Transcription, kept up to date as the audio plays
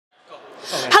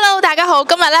Hello， 大家好，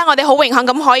今日咧我哋好榮幸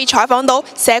咁可以採訪到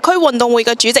社區運動會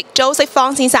嘅主席 Joseph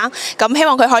方先生，咁希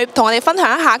望佢可以同我哋分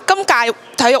享一下今屆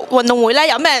體育運動會咧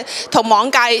有咩同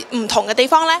往屆唔同嘅地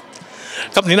方咧？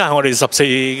今年係我哋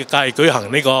14屆舉行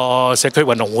呢個社區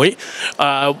運動會。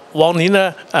往年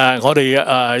呢，我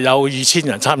哋有2000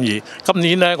人參與，今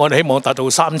年呢，我哋希望達到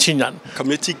3000人。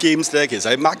Community Games 咧，其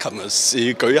實喺 Markham 市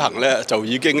舉行咧，就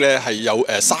已經咧係有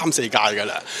3-4屆㗎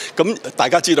啦。咁大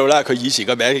家知道啦，佢以前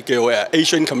嘅名叫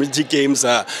Asian Community Games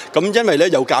啊。咁因為咧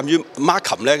有鑑於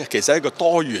Markham 咧，其實係一個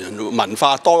多元文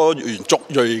化、多元族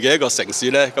裔嘅一個城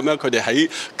市咧，咁樣佢哋喺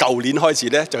舊年開始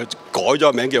咧就改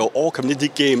咗名叫 All Community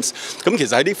Games。咁其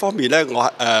實喺呢方面咧，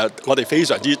我哋非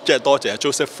常之多謝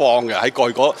Joseph 方嘅喺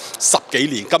過去嗰10幾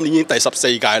年，今年已經第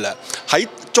14屆啦。喺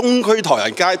中區唐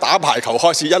人街打排球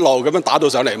開始，一路咁樣打到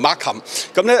上嚟 Markham。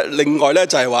咁咧另外咧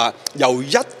就係話由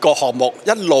一個項目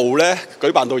一路咧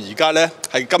舉辦到而家咧，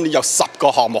係今年有10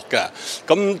個項目嘅。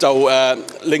咁就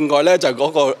另外咧就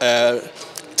嗰個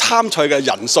參賽嘅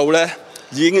人數咧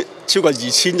已經超過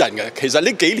2000人嘅。其實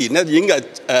呢幾年咧已經係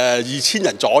2000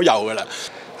人左右㗎啦。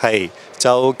係。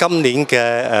就今年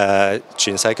嘅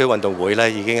全世區運動會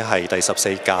咧，已經係第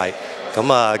14屆。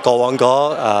咁啊，過往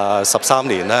嗰13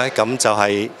年咧，咁就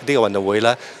係呢個運動會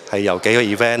咧，係由幾個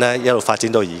event 咧一路發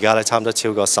展到而家咧，差唔多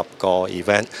超過10個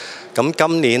event。咁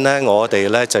今年咧，我哋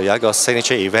咧就有一個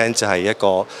signature event， 就係一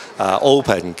個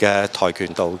open 嘅跆拳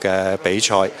道嘅比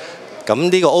賽。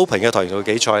咁呢個 open 嘅跆拳道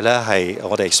比賽咧，係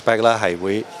我哋 expect 咧係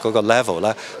會嗰個 level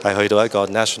咧係去到一個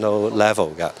national level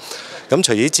嘅。咁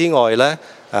除此之外咧，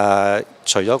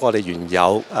除咗我哋原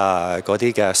有嗰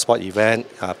啲嘅 sport event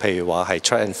譬如話係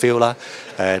track and field 啦，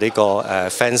呢個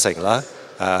fencing 啦，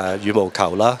羽毛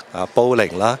球啦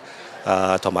，bowling 啦，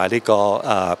同埋呢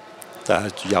個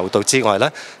柔道之外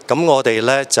咧，咁我哋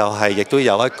咧就係亦都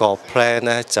有一個 plan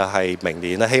咧，就係明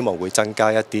年咧希望會增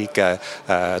加一啲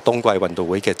嘅冬季運動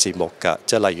會嘅節目㗎，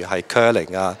即係例如係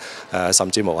curling 啊，甚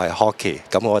至乎係 hockey。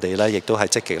咁我哋咧亦都係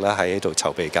積極咧喺度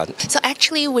籌備緊。So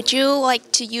actually, would you like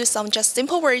to use some just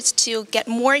simple words to get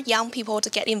more young people to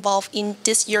get involved in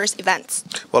this year's events?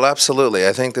 Well, absolutely.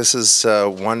 I think this is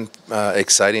one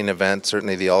exciting event.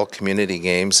 Certainly, the All Community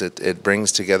Games. It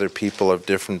brings together people of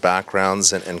different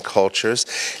backgrounds and cultures.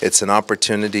 It's an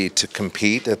opportunity to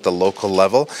compete at the local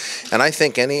level, and I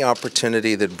think any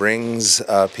opportunity that brings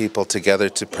people together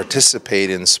to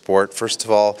participate in sport, first of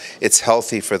all, it's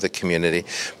healthy for the community,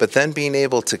 but then being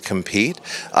able to compete,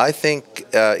 I think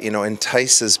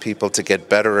entices people to get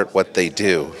better at what they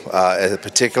do,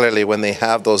 particularly when they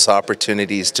have those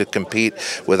opportunities to compete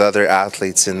with other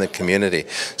athletes in the community.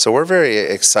 So we're very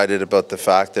excited about the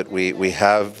fact that we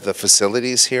have the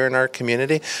facilities here in our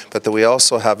community, but that we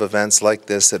also have events like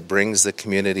this that brings the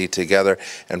community together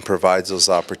and provides those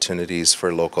opportunities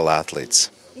for local athletes.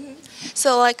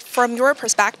 So, like from your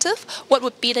perspective, what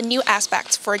would be the new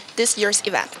aspects for this year's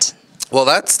event? Well,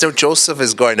 that's Joseph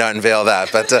is going to unveil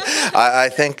that, but I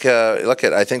think,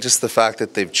 I think just the fact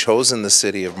that they've chosen the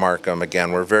city of Markham,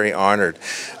 again, we're very honored.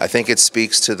 I think it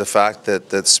speaks to the fact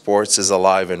that sports is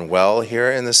alive and well here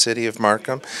in the city of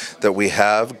Markham, that we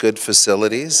have good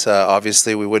facilities.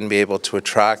 Obviously, we wouldn't be able to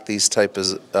attract these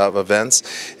types of events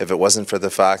if it wasn't for the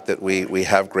fact that we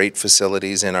have great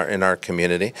facilities in our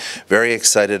community. Very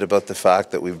excited about the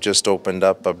fact that we've just opened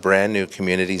up a brand new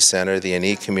community center, the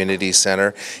Ani Community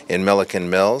Center in Milliken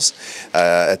Mills,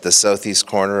 at the southeast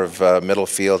corner of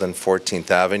Middlefield and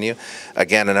 14th Avenue.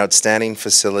 Again, an outstanding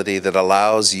facility that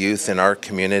allows youth in our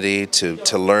community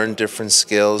to learn different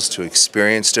skills, to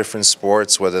experience different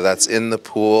sports, whether that's in the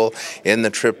pool, in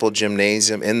the triple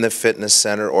gymnasium, in the fitness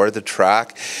center, or the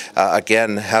track.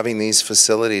 Again, having these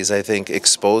facilities, I think,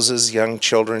 exposes young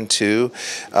children to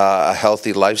a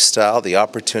healthy lifestyle, the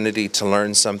opportunity to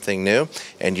learn something new,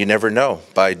 and you never know.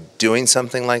 By doing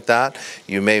something like that,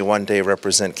 you may one day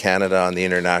represent Canada on the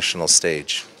international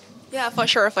stage. Yeah, for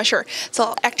sure, for sure.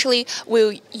 So actually,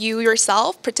 will you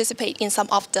yourself participate in some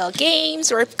of the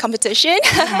games or competition?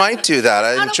 Might do that.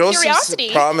 Out of Joseph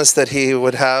curiosity. promised that he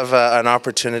would have an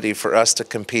opportunity for us to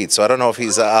compete. So I don't know if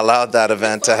he's allowed that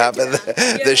event to happen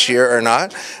this year or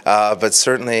not. But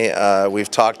certainly we've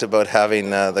talked about having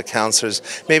the councillors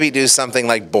maybe do something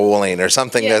like bowling or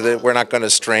something that we're not going to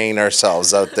strain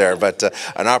ourselves out there, but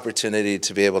an opportunity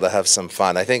to be able to have some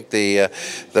fun. I think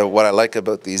what I like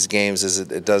about these games is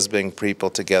it does bring people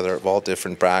together of all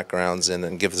different backgrounds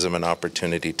and gives them an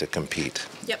opportunity to compete.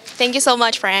 Yep. Thank you so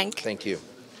much, Frank. Thank you.